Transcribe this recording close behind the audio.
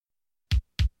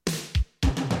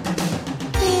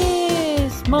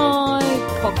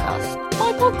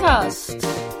podcast.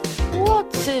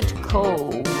 What's it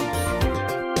called?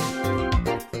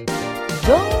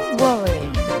 Don't Worry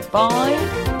by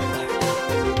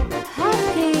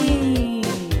Happy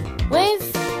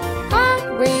with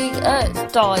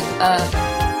Harriet Dyer.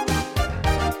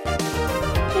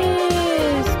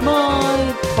 Here's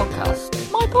my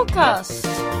podcast. My podcast.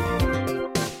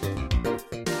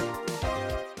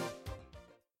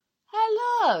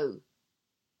 Hello.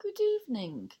 Good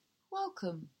evening.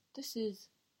 Welcome. This is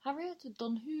Harriet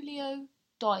Don Julio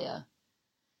Dyer.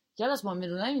 Yeah, that's my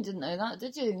middle name. You didn't know that,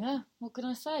 did you? Yeah. What can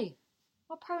I say?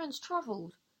 My parents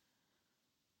travelled.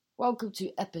 Welcome to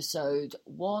episode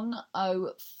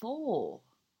 104.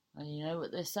 And you know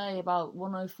what they say about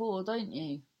 104, don't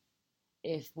you?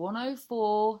 If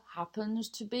 104 happens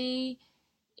to be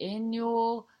in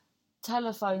your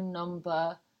telephone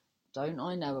number, don't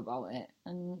I know about it?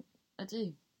 And I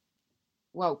do.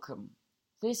 Welcome.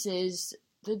 This is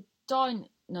the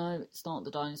No, it's not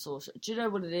the dinosaur show. Do you know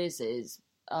what it is?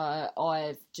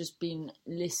 I've just been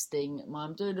listing.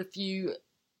 I'm doing a few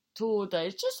tour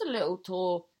days, just a little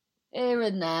tour here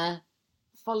and there,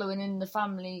 following in the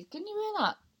family. Can you hear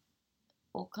that?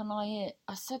 Or can I hear?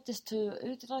 I said this to.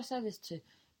 Who did I say this to?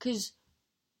 Because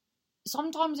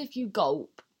sometimes if you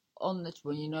gulp on the.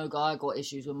 Well, you know, I got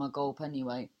issues with my gulp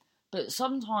anyway. But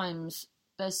sometimes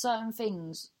there's certain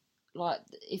things, like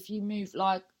if you move,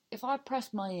 like if I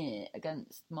press my ear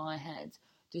against my head,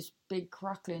 this big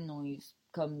crackling noise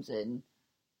comes in.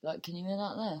 Like, can you hear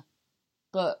that there?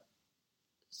 But,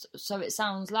 so it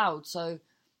sounds loud. So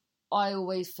I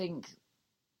always think,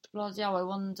 bloody hell, I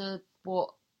wonder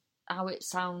how it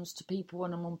sounds to people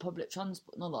when I'm on public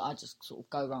transport. Not that I just sort of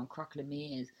go around crackling my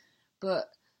ears.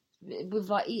 But with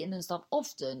like eating and stuff,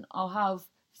 often I'll have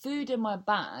food in my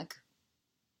bag,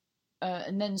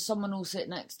 and then someone will sit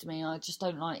next to me. I just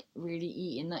don't like really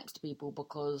eating next to people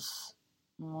because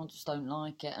I just don't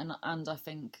like it. And I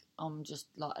think I'm just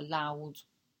like a loud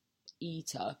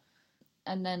eater.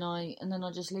 And then I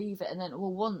just leave it. And then,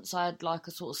 well, once I had like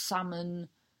a sort of salmon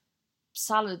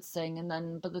salad thing, and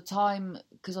then by the time,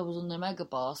 because I was on the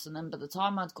Megabus, and then by the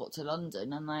time I'd got to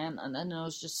London, and then I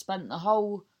was just spent the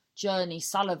whole journey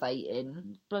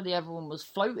salivating. Bloody everyone was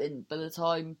floating by the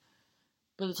time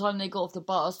they got off the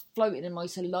bus, floating in my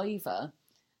saliva.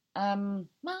 My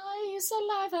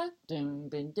saliva. And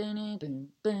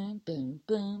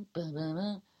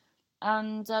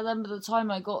then by the time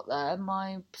I got there,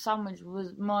 my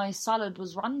salad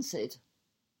was rancid.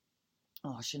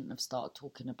 Oh, I shouldn't have started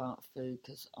talking about food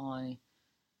because I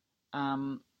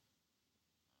am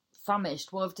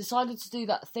famished. Well, I've decided to do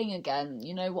that thing again.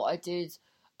 You know what I did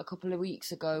a couple of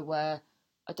weeks ago where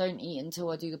I don't eat until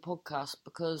I do the podcast,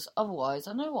 because otherwise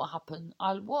I know what happened.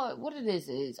 What it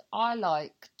is I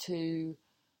like to.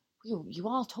 You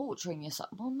are torturing yourself.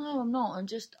 Well, no, I'm not.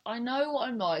 I know what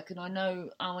I'm like, and I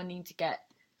know how I need to get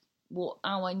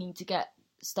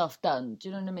stuff done. Do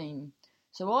you know what I mean?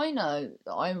 So I know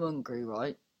that I'm hungry,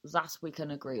 right? That we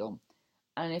can agree on.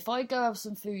 And if I go have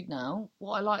some food now,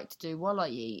 what I like to do while I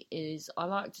eat is I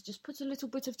like to just put a little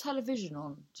bit of television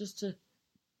on, just to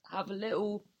have a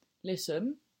little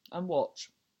listen and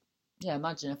watch. Yeah,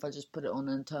 imagine if I just put it on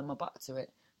and turn my back to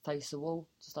it, face the wall,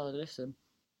 just have a listen.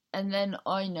 And then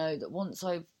I know that once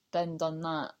I've then done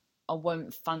that, I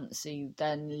won't fancy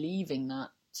then leaving that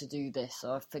to do this.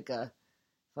 So I figure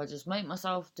if I just make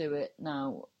myself do it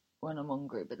now when I'm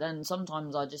hungry. But then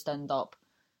sometimes I just end up,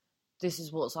 this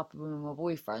is what's happened with my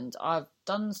boyfriend. I've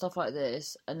done stuff like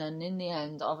this, and then in the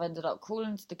end I've ended up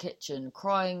crawling to the kitchen,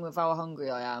 crying with how hungry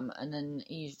I am, and then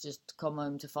he's just come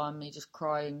home to find me just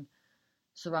crying,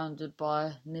 surrounded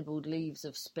by nibbled leaves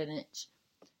of spinach.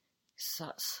 So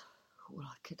that's all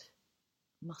I could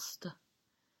muster.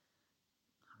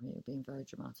 I mean, you're being very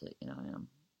dramatic, I am.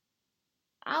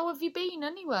 How have you been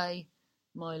anyway,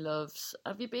 my loves?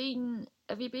 Have you been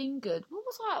good? What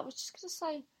was I was just going to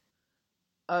say.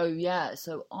 Oh, yeah,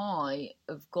 so I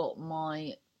have got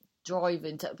my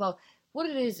driving well, what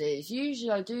it is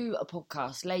usually I do a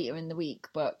podcast later in the week,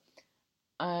 but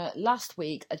last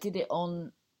week I did it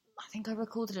on, I think I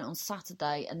recorded it on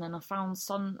Saturday, and then I found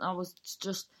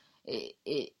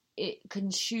it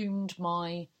consumed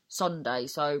my Sunday.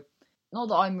 So, not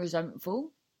that I'm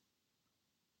resentful,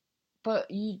 but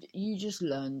you just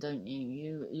learn, don't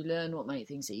you? You learn what makes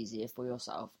things easier for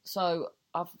yourself. So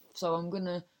I'm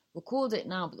gonna record it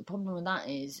now, but the problem with that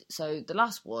is, so the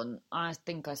last one, I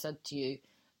think I said to you,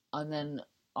 and then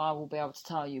I will be able to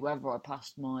tell you whether I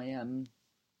passed my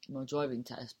my driving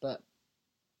test, but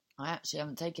I actually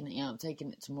haven't taken it yet. I'm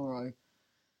taking it tomorrow.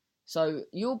 So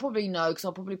you'll probably know, because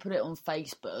I'll probably put it on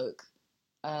Facebook,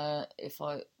 If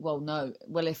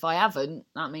I haven't,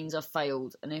 that means I've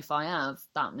failed, and if I have,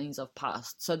 that means I've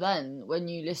passed. So then, when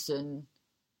you listen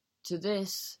to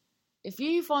this, if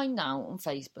you find out on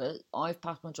Facebook I've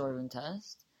passed my driving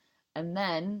test, and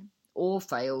then or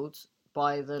failed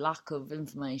by the lack of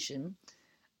information,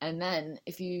 and then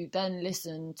if you then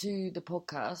listen to the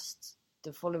podcast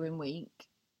the following week,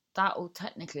 that will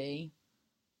technically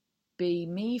be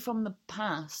me from the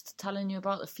past telling you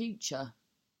about the future.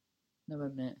 No,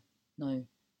 wait a minute. No.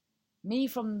 Me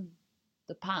from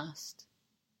the past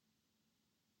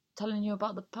telling you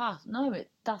about the past. No,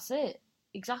 that's it.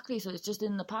 Exactly. So it's just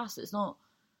in the past. It's not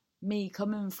me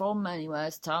coming from anywhere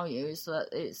to tell you. It's that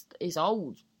it's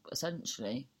old,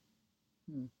 essentially.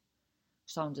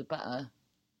 Sounded better.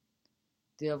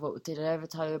 Did I ever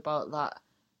tell you about that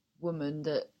woman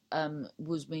that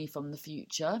was me from the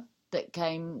future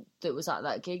that was at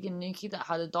that gig in Newquay that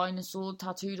had a dinosaur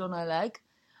tattooed on her leg,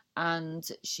 and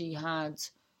she had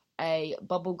a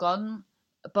bubble gun,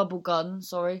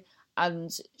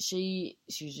 and she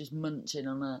was just munching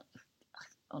on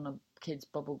a kid's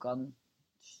bubble gun.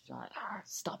 She's like,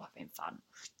 stop having fun.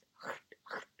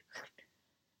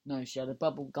 No, she had a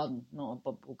bubble gun, not a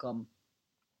bubble gum.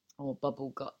 Or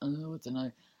bubble gun, I don't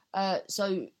know.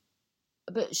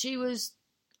 But she was,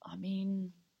 I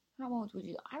mean, how old would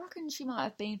you? I reckon she might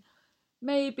have been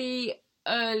maybe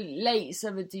late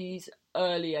 70s,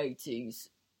 early 80s.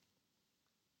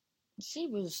 She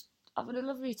was having a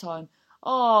lovely time.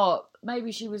 Oh,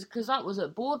 maybe she was, because that was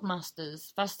at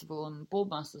Boardmasters Festival, and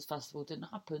Boardmasters Festival didn't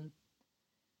happen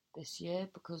this year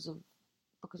because of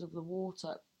the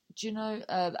water. Do you know,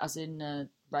 as in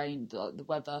rain, the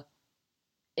weather?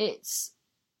 I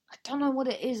don't know what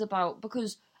it is about,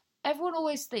 because everyone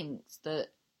always thinks that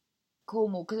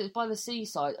Cornwall, because it's by the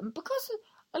seaside, and because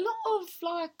a lot of,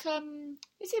 like,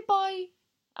 is it by,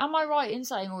 am I right in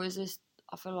saying, or is this,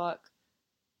 I feel like,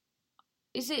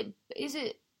 is it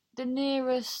the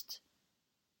nearest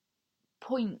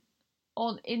point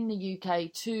in the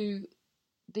UK to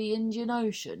the Indian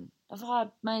Ocean? Have I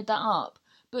made that up?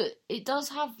 But it does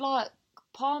have, like,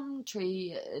 palm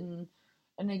tree and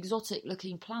exotic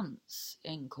looking plants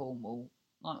in Cornwall.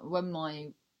 Like, when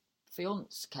my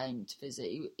fiance came to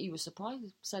visit, he was surprised.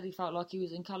 He said he felt like he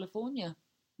was in California.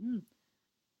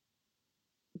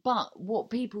 But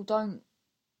what people don't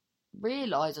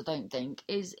realise, I don't think,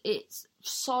 is it's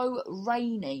so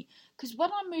rainy. Because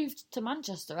when I moved to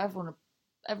Manchester, everyone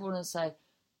would say,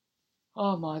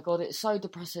 oh my God, it's so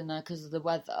depressing there because of the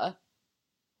weather.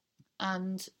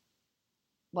 And,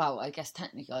 well, I guess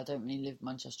technically I don't really live in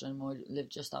Manchester anymore, I live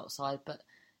just outside, but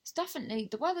it's definitely,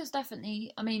 the weather's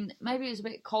definitely, I mean, maybe it's a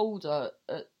bit colder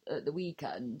at the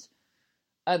weekend,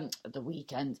 in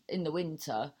the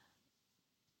winter,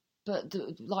 but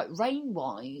like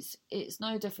rain-wise, it's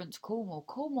no different to Cornwall.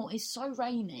 Cornwall is so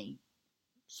rainy.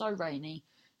 So,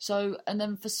 and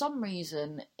then for some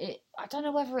reason, I don't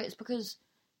know whether it's because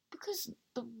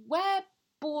where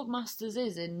Boardmasters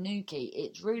is in Newquay,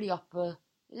 it's really up a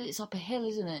hill,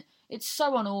 isn't it? It's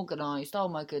so unorganised. Oh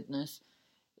my goodness.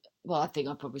 Well, I think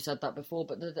I probably said that before,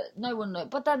 but no one knows.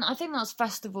 But then I think that's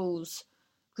festivals,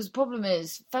 because the problem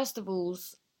is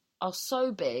festivals are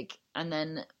so big, and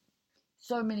then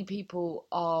so many people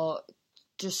are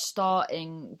just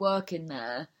starting working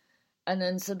there, and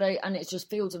then and it's just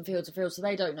fields and fields and fields, so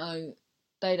they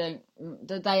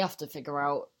have to figure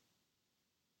out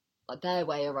like their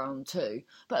way around too.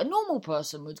 But a normal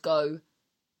person would go,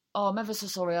 oh, I'm ever so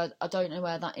sorry, I don't know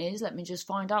where that is, let me just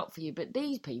find out for you. But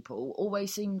these people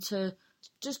always seem to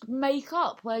just make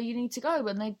up where you need to go,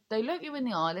 and they look you in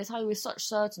the eye, they tell you with such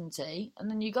certainty, and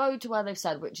then you go to where they've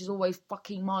said, which is always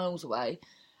fucking miles away,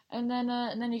 and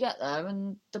then you get there,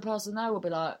 and the person there will be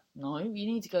like, no, you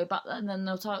need to go back there, and then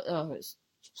they'll tell, oh, it's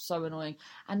so annoying.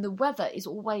 And the weather is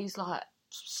always like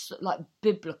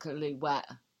biblically wet,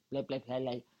 blah, blah, blah,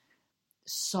 blah.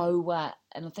 So wet,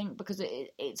 and I think because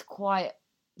it's quite,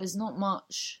 there's not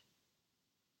much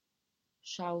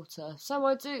shelter, so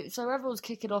everyone's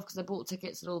kicking off because they bought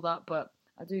tickets and all that, but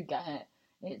I do get it.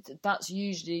 That's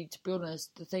usually, to be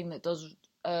honest, the thing that does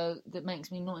that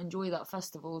makes me not enjoy that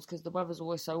festival, is because the weather's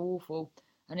always so awful,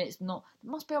 and it's not, they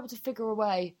must be able to figure a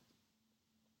way,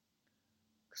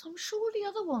 because I'm sure the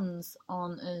other ones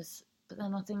aren't as, but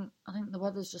then I think the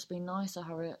weather's just been nicer,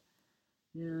 Harriet.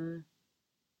 Yeah,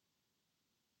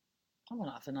 I want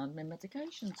to have an admin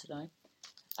medication today.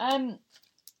 Oh,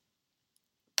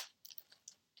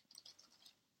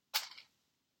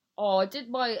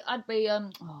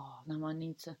 no, I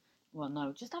need to, well,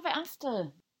 no, just have it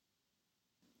after.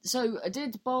 So, I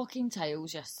did Barking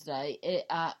Tales yesterday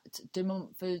at De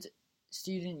Montfort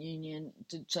Student Union,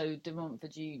 so De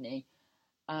Montfort Uni,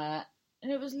 And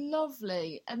it was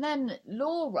lovely. And then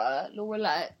Laura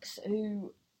Lex,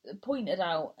 who pointed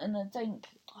out, and I think,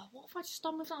 oh, what have I just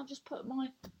done with that? I've just put my,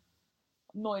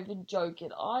 I'm not even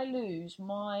joking, I lose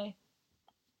my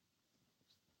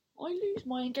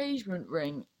engagement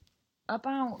ring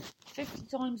about 50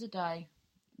 times a day.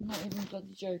 I'm not even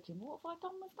bloody joking. What have I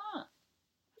done with that?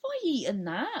 Have I eaten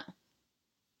that?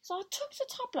 So I took the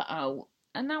tablet out,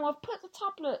 and now I've put the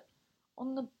tablet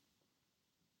on the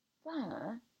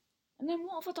there, and then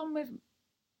what have I done with?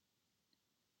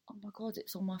 Oh my god,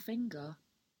 it's on my finger.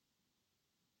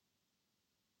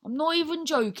 I'm not even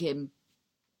joking.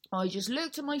 I just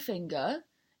looked at my finger,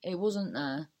 it wasn't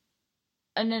there,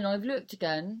 and then I've looked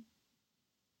again,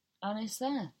 and it's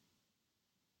there.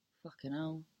 Fucking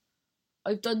hell.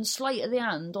 I've done sleight of the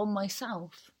hand on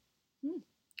myself.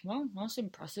 Well, that's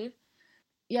impressive.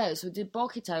 Yeah, so we did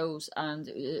Barky Tales and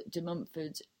De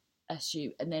Mumford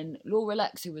SU, and then Laura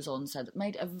Lex, who was on,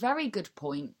 made a very good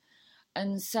point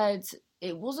and said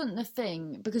it wasn't the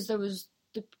thing, because there was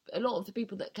a lot of the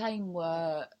people that came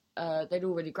were they'd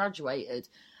already graduated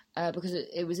because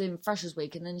it was in Freshers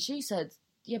Week, and then she said,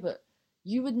 yeah, but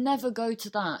you would never go to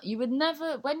that. You would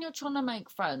never, when you're trying to make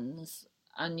friends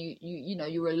and you know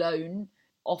you're alone.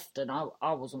 Often,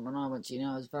 I wasn't when I went to uni.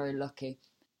 I was very lucky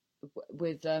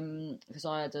with because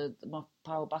I had my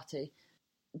pal Batty,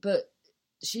 but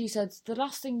she said the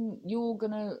last thing you're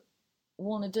gonna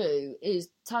want to do is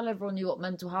tell everyone you got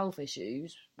mental health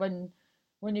issues when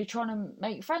you're trying to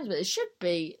make friends with it. It should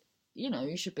be, you know,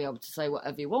 you should be able to say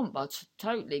whatever you want, but I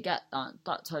totally get that.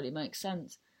 That totally makes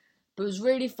sense. But it was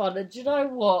really fun, and do you know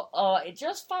what? It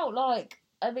just felt like,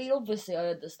 I mean, obviously I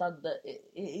understand that it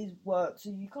is work,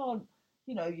 so you can't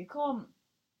have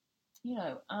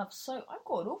I've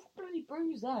got an awful bloody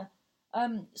bruise there.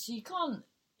 So you can't,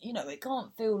 it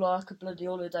can't feel like a bloody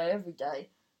holiday every day.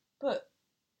 But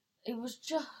it was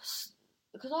just,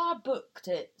 because I booked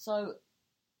it, and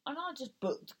I just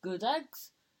booked good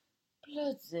eggs.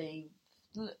 Bloody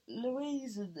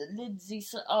Louise and Lindsay,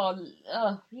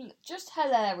 just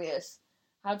hilarious.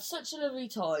 Had such a lovely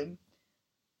time.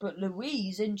 But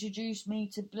Louise introduced me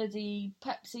to bloody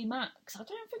Pepsi Max. I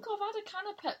don't think I've had a can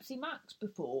of Pepsi Max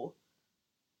before.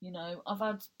 You know, I've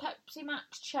had Pepsi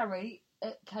Max Cherry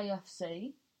at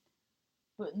KFC,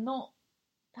 but not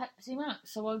Pepsi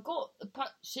Max. So I got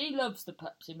she loves the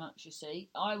Pepsi Max, you see.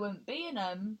 I went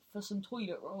B&M for some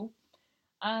toilet roll,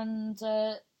 and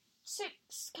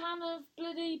 6 can of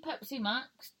bloody Pepsi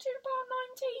Max,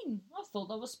 £2.19. I thought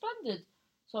that was splendid.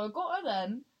 So I got her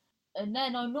them, and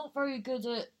then I'm not very good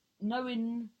at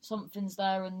knowing something's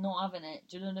there and not having it.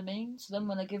 Do you know what I mean? So then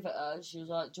when I give it her, she was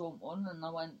like, "Do you want one?" And I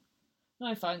went,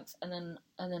 "No, thanks." And then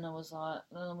I was like,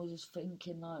 then I was just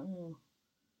thinking like, "Oh,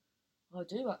 I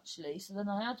do actually." So then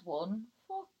I had one.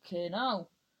 Fucking hell!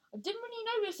 I didn't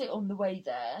really notice it on the way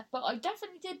there, but I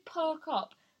definitely did perk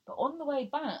up. But on the way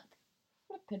back,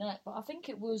 flipping it. But I think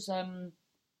it was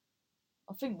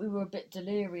I think we were a bit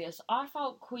delirious. I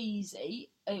felt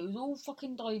queasy. It was all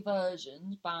fucking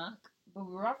diversions back, but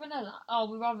we were having a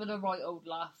right old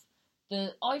laugh.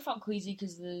 I felt queasy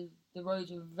because the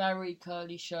roads were very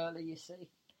curly shirly, you see,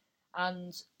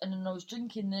 and then I was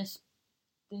drinking this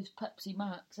Pepsi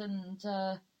Max, and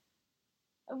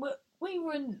we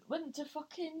went to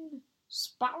fucking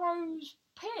Sparrow's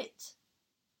Pit.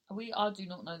 I do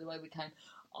not know the way we came.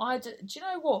 Do you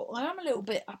know what? I am a little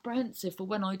bit apprehensive for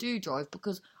when I do drive,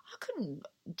 because I couldn't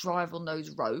drive on those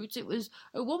roads. It was,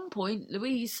 at one point,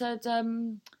 Louise said, I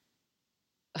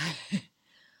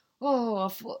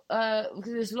thought,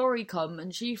 because this lorry come,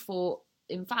 and she thought,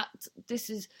 in fact, this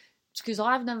is, because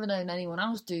I've never known anyone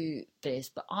else do this,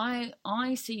 but I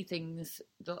see things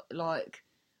that, like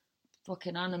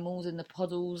fucking animals in the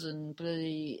puddles and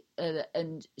bloody,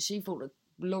 and she thought that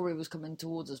lorry was coming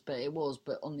towards us, but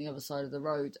on the other side of the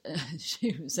road. And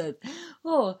she said,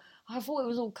 "Oh, I thought it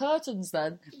was all curtains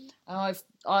then." And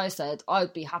I said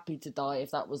I'd be happy to die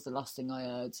if that was the last thing I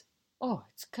heard. "Oh,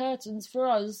 it's curtains for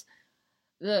us."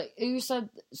 Who said,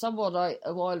 someone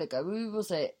a while ago, who was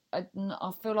it? I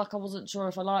feel like I wasn't sure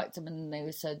if I liked them, and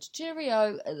they said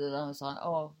cheerio, and then I was like,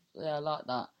 "Oh yeah, I like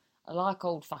that. I like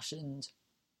old fashioned."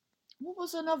 What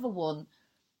was another one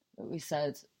that we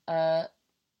said? Doolally?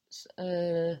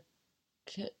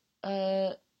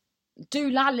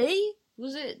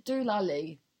 Was it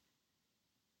Doolally?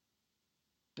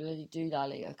 Bloody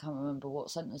Doolally. I can't remember what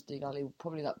sentence Doolally.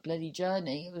 Probably that bloody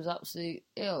journey. It was absolutely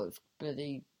ill. It was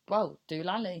bloody, well,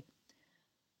 Doolally.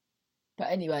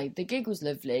 But anyway, the gig was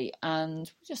lovely, and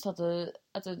we just had a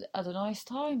nice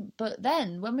time. But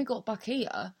then when we got back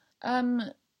here,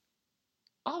 I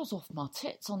was off my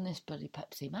tits on this bloody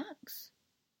Pepsi Max.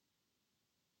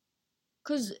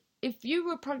 Because if you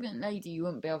were a pregnant lady, you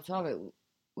wouldn't be able to have it,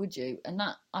 would you? And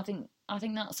that, I think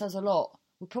that says a lot.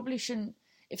 We probably shouldn't.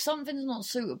 If something's not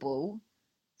suitable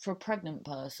for a pregnant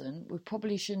person, we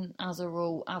probably shouldn't, as a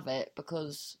rule, have it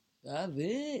because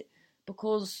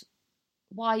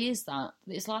why is that?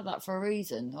 It's like that for a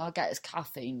reason. I get it's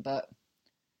caffeine, but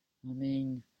I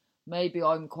mean, maybe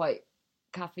I'm quite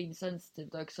caffeine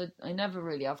sensitive though, because I never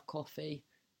really have coffee.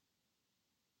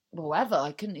 Well, ever.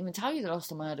 I couldn't even tell you the last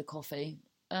time I had a coffee.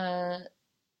 Uh,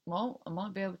 well, I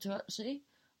might be able to actually.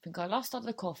 I think I last had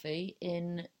a coffee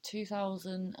in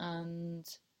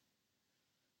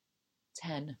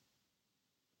 2010.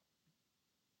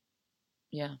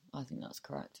 Yeah, I think that's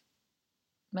correct.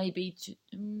 Maybe,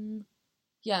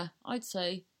 yeah, I'd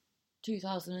say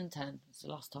 2010 is the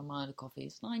last time I had a coffee.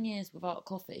 It's 9 years without a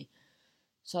coffee.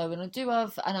 So, and I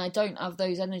don't have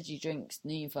those energy drinks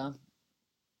neither.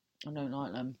 I don't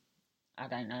like them. I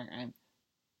don't like them.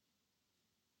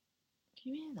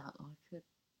 Can you hear that? Like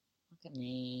a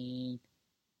need.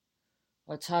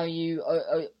 I tell you,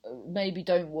 maybe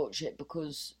don't watch it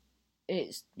because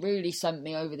it's really sent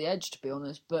me over the edge, to be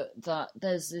honest. But that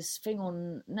there's this thing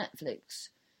on Netflix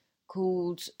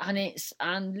called,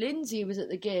 and Lindsay was at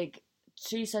the gig.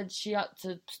 She said she had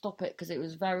to stop it because it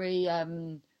was very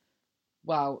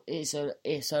well, it's a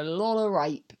lot of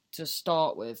rape to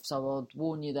start with, so I'd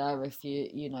warn you there if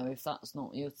if that's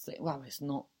not your thing. Well, it's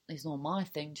not my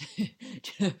thing. Do you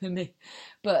know what I mean?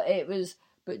 But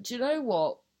do you know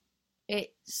what?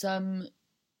 It's the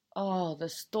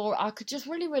story, I could just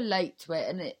really relate to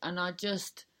it, and I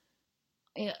just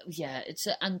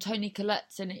and Toni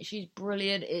Collette's in it. She's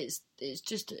brilliant. It's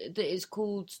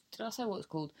called. Did I say what it's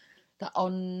called? That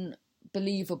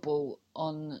Unbelievable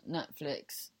on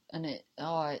Netflix, and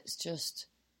it's just.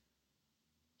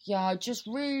 Yeah, I just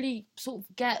really sort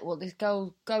of get what this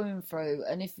girl's going through,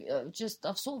 and if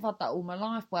I've sort of had that all my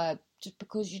life, where just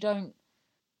because you don't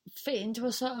fit into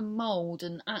a certain mould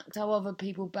and act how other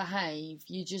people behave,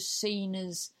 you're just seen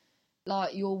as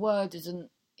like your word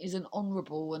isn't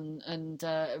honourable, and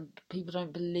people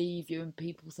don't believe you, and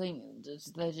people think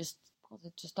they just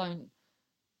don't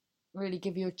really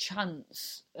give you a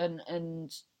chance,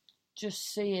 and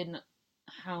just seeing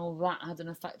how that had an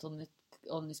effect on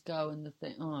this girl and the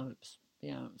thing.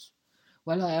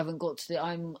 Well, I haven't got to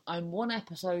I'm one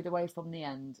episode away from the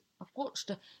end. Do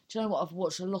you know what? I've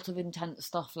watched a lot of intense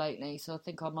stuff lately, so I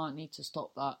think I might need to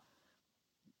stop that.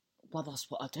 Well, that's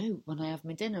what I do when I have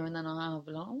my dinner, and then I'll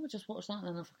be like, oh, I'll just watch that, and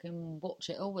then I fucking watch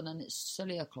it all, and then it's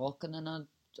silly o'clock, and then I'm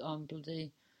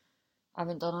bloody, I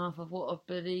haven't done half of what I've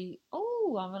bloody, I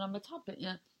haven't had my tablet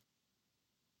yet.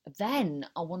 Then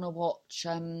I want to watch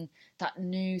that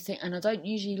new thing, and I don't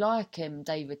usually like him,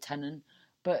 David Tennant,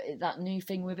 but that new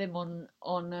thing with him on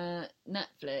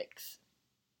Netflix.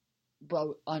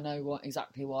 Well, I know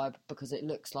exactly why, because it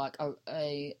looks like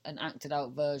an acted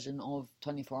out version of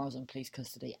 24 Hours in Police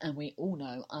Custody, and we all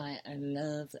know I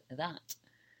love that.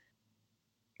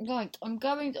 Right, I'm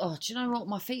going. Oh, do you know what?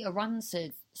 My feet are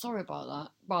rancid. Sorry about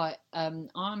that. Right,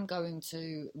 I'm going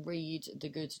to read the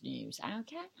good news.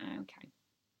 Okay.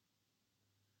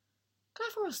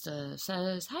 Claire Forrester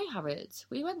says, "Hey Harriet,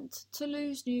 we went to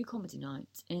Lou's new comedy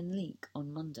night in Leek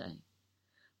on Monday.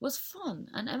 Was fun,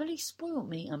 and Emily spoilt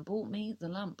me and bought me the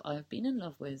lamp I have been in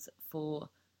love with for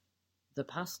the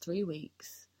past 3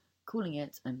 weeks, calling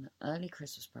it an early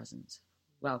Christmas present.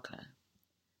 Well, Claire,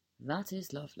 that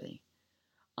is lovely.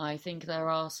 I think there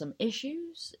are some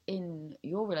issues in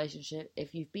your relationship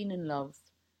if you've been in love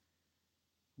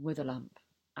with a lamp,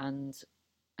 and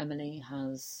Emily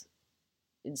has,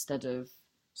 instead of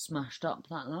smashed up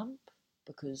that lamp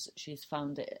because she's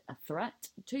found it a threat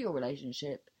to your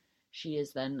relationship, she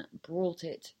has then brought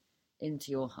it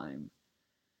into your home.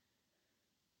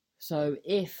 So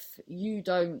if you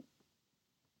don't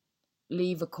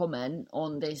leave a comment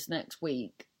on this next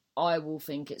week, I will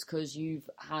think it's because you've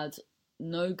had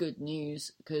no good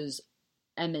news, because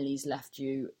Emily's left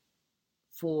you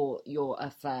for your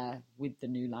affair with the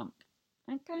new lamp.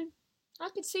 Okay, I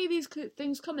could see these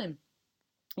things coming.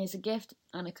 It's a gift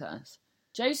and a curse."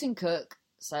 Jason Cook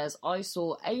says, "I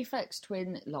saw Aphex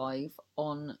Twin live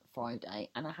on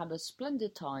Friday and I had a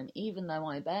splendid time, even though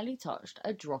I barely touched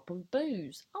a drop of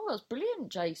booze." Oh, that's brilliant,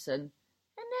 Jason.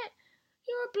 Isn't it?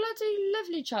 You're a bloody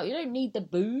lovely chap. You don't need the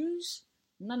booze.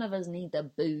 None of us need the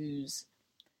booze.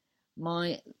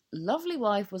 "My lovely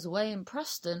wife was away in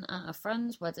Preston at a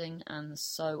friend's wedding, and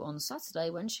so on Saturday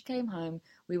when she came home,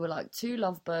 we were like two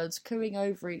lovebirds cooing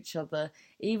over each other,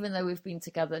 even though we've been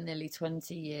together nearly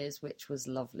 20 years, which was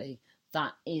lovely."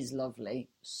 That is lovely.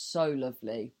 So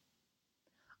lovely.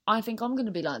 I think I'm going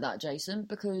to be like that, Jason,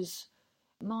 because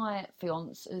my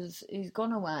fiance is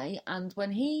gone away, and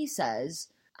when he says,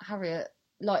 Harriet,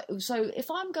 like, so if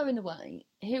I'm going away,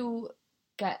 he'll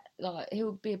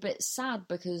be a bit sad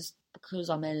because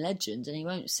I'm a legend and he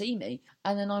won't see me.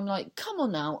 And then I'm like, come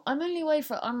on now, I'm only away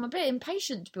I'm a bit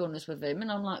impatient, to be honest with him.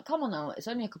 And I'm like, come on now, it's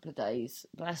only a couple of days,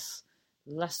 less,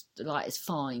 like, it's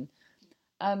fine.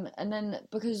 And then,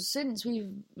 because since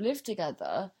we've lived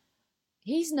together,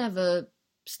 he's never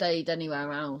stayed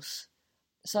anywhere else.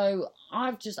 So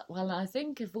I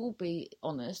think, if we'll be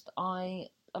honest,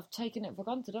 I've taken it for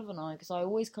granted, haven't I? Because I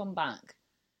always come back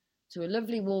to a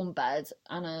lovely warm bed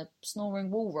and a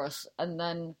snoring walrus, and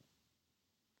then,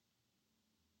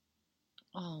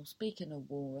 oh, speaking of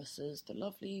walruses,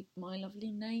 my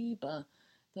lovely neighbour,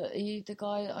 the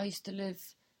guy I used to live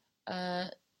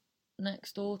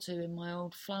next door to in my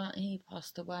old flat, he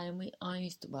passed away, and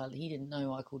he didn't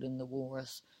know I called him the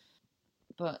walrus,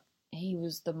 but he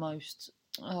was the most,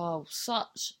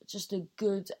 such just a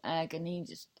good egg, and he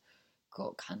just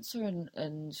got cancer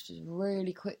and just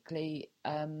really quickly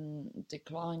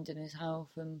declined in his health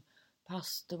and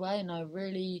passed away. And I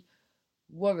really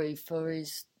worry for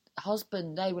his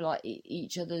husband. They were like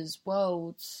each other's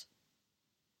worlds.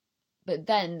 But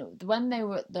then when they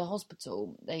were at the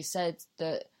hospital, they said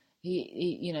that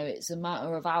he it's a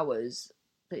matter of hours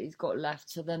that he's got left.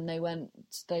 So then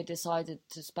they decided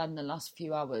to spend the last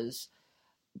few hours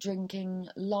drinking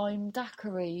lime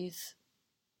daiquiris,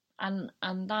 and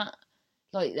that,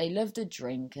 like, they loved a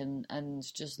drink and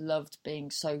just loved being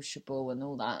sociable and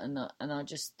all that, and I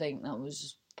just think that was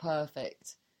just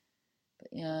perfect. But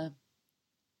yeah,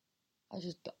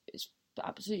 it's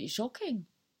absolutely shocking.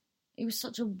 He was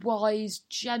such a wise,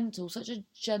 such a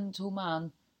gentle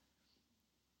man.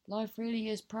 Life really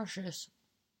is precious.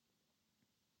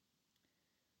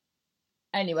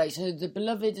 Anyway, so the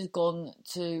beloved has gone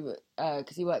to,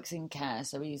 because he works in care,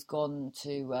 so he's gone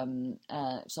to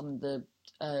some of the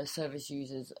service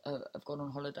users have gone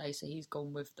on holiday, so he's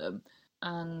gone with them.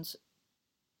 And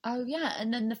oh yeah,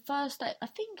 and then the first day, I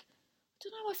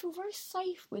don't know, I feel very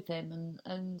safe with him,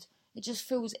 and it just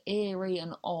feels eerie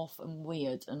and off and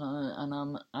weird, and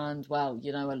well,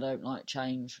 I don't like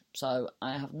change, so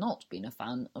I have not been a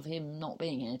fan of him not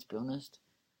being here, to be honest.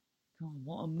 God,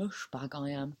 what a mush bag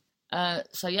I am.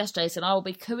 So yes, Jason, I will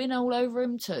be cooing all over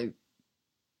him too.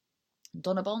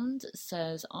 Donna Bond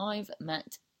says, I've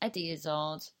met Eddie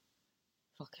Izzard.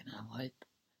 Fucking hell,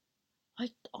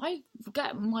 I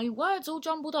get my words all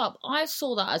jumbled up. I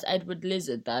saw that as Edward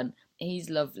Lizard then. He's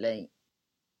lovely.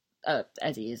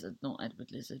 Eddie Izzard, not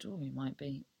Edward Lizard. Or he might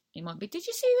be. Did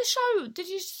you see the show? Did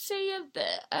you see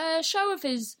a show of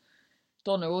his,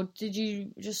 Donna, or did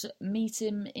you just meet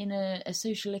him in a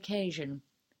social occasion?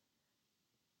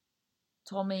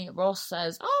 Tommy Ross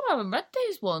says, I haven't read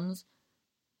these ones.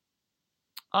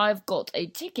 I've got a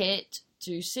ticket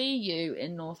to see you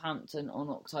in Northampton on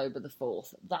October the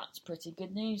 4th. That's pretty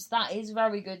good news. That is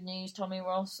very good news, Tommy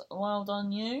Ross. Well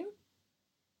done, you.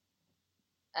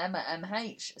 Emma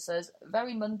MH says,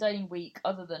 very mundane week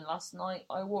other than last night.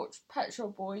 I watched Pet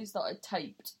Shop Boys that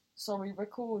I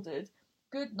recorded.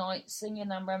 Good night,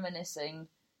 singing and reminiscing.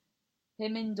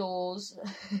 Him indoors.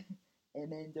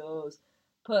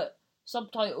 Put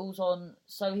subtitles on,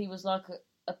 so he was like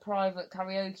a private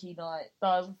karaoke night.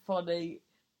 That was funny.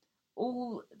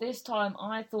 All this time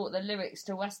I thought the lyrics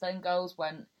to West End Girls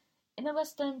went, in a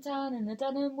West End town in the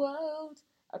denim world.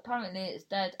 Apparently it's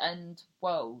Dead End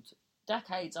World.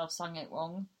 Decades I've sang it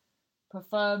wrong.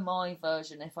 Prefer my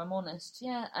version, if I'm honest.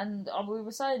 Yeah, and we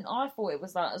were saying I thought it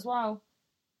was that as well.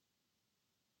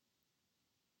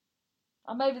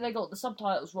 And maybe they got the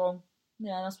subtitles wrong.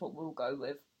 Yeah, that's what we'll go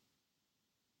with.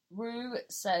 Rue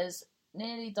says,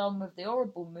 nearly done with the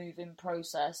horrible moving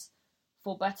process.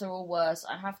 For better or worse,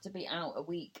 I have to be out a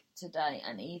week today,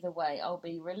 and either way, I'll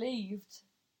be relieved.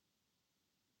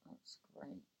 That's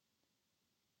great.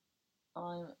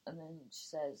 And then she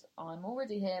says, I'm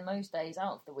already here most days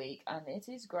out of the week, and it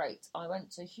is great. I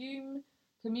went to Hume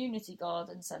Community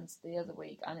Garden Centre the other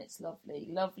week, and it's lovely.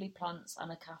 Lovely plants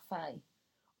and a cafe.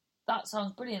 That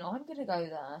sounds brilliant. I'm going to go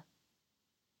there.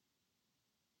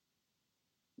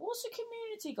 What's a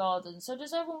community garden? So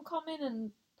does everyone come in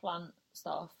and plant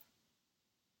stuff?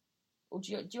 Or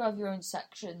do you have your own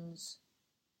sections?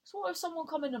 So what if someone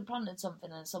come in and planted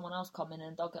something and someone else come in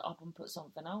and dug it up and put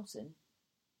something else in?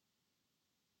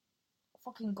 I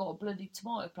fucking got a bloody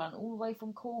tomato plant all the way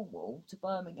from Cornwall to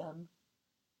Birmingham.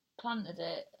 Planted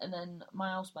it, and then my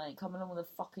housemate come along with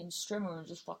a fucking strimmer and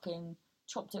just fucking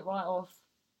chopped it right off.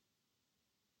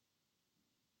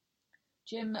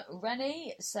 Jim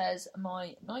Rennie says,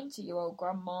 my 90-year-old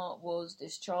grandma was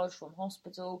discharged from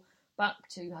hospital back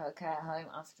to her care home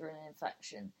after an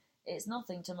infection. It's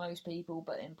nothing to most people,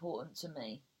 but important to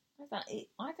me.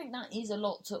 I think that is a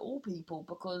lot to all people,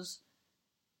 because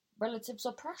relatives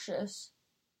are precious.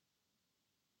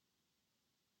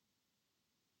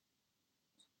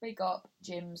 Big up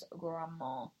Jim's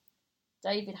grandma.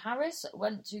 David Harris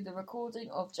went to the recording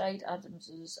of Jade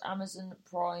Adams' Amazon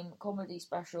Prime comedy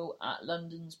special at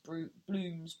London's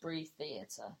Bloomsbury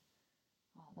Theatre.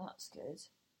 Oh, that's good.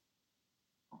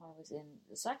 I was in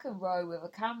the second row with a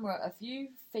camera a few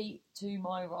feet to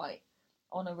my right.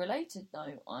 On a related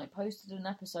note, I posted an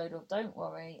episode of Don't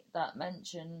Worry that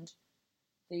mentioned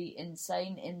the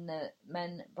Insane in the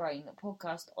Men Brain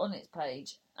podcast on its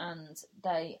page, and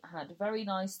they had very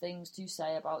nice things to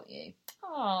say about you.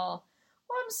 Ah.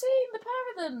 Well, I'm seeing the pair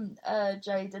of them,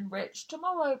 Jade and Rich,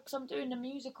 tomorrow, because I'm doing a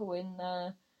musical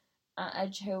at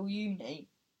Edge Hill Uni,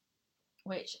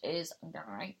 which is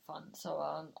great fun. So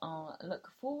I'll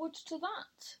look forward to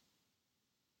that.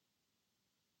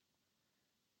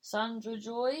 Sandra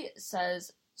Joy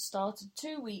says, started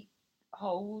 2 weeks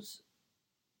holiday.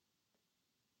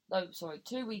 I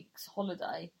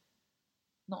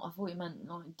thought he meant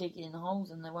like digging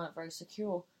holes and they weren't very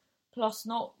secure. Plus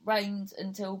not rained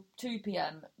until 2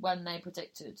 p.m. when they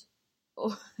predicted.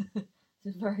 Oh, this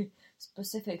is very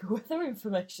specific weather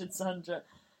information, Sandra.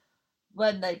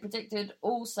 When they predicted,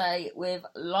 all say with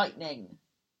lightning.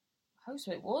 Oh,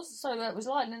 so it was. So it was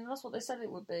lightning, that's what they said it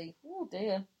would be. Oh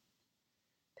dear.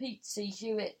 Pete C.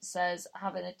 Hewitt says,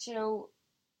 having a chill.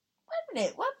 Wait a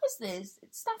minute, when was this?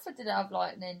 Stafford did have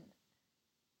lightning.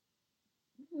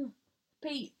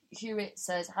 Pete Hewitt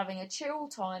says, having a chill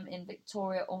time in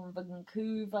Victoria on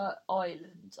Vancouver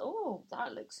Island. Oh,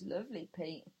 that looks lovely,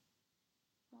 Pete.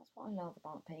 That's what I love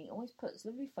about Pete. Always puts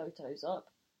lovely photos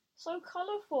up. So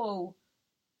colourful.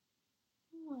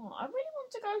 Oh, I really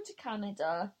want to go to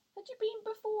Canada. Had you been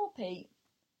before, Pete?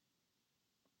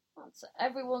 That's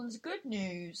everyone's good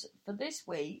news for this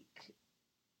week.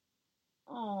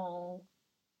 Oh.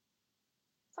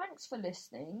 Thanks for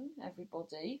listening,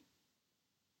 everybody.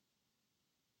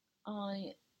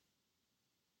 I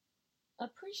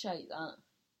appreciate that.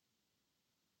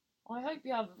 I hope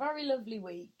you have a very lovely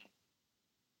week.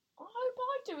 I hope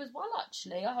I do as well,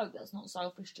 actually. I hope that's not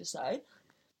selfish to say.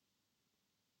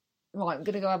 Right, I'm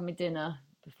going to go have my dinner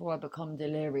before I become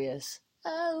delirious.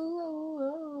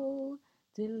 Oh,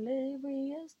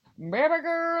 delirious. Baby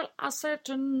girl, I said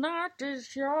tonight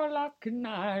is your lucky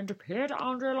night. Peter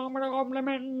Angelo, I'm going to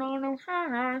compliment on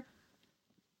her.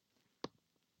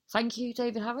 Thank you,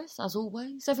 David Harris, as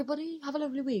always. Everybody, have a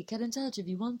lovely week. Get in touch if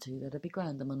you want to. That'd be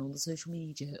grand. I'm on all the social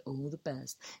media. All the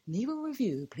best. Leave a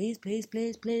review. Please, please,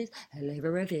 please, please. Leave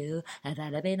a review. And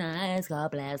that'd be nice.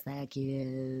 God bless. Thank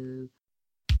you.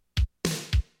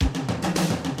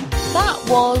 That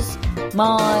was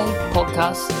my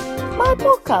podcast.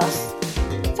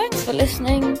 Thanks for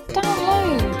listening.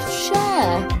 Download.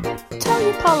 Share. Tell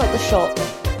your pal at the shop.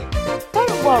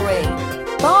 Don't worry.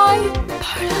 Bye.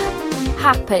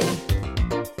 Happy.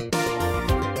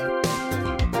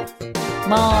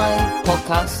 My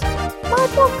podcast.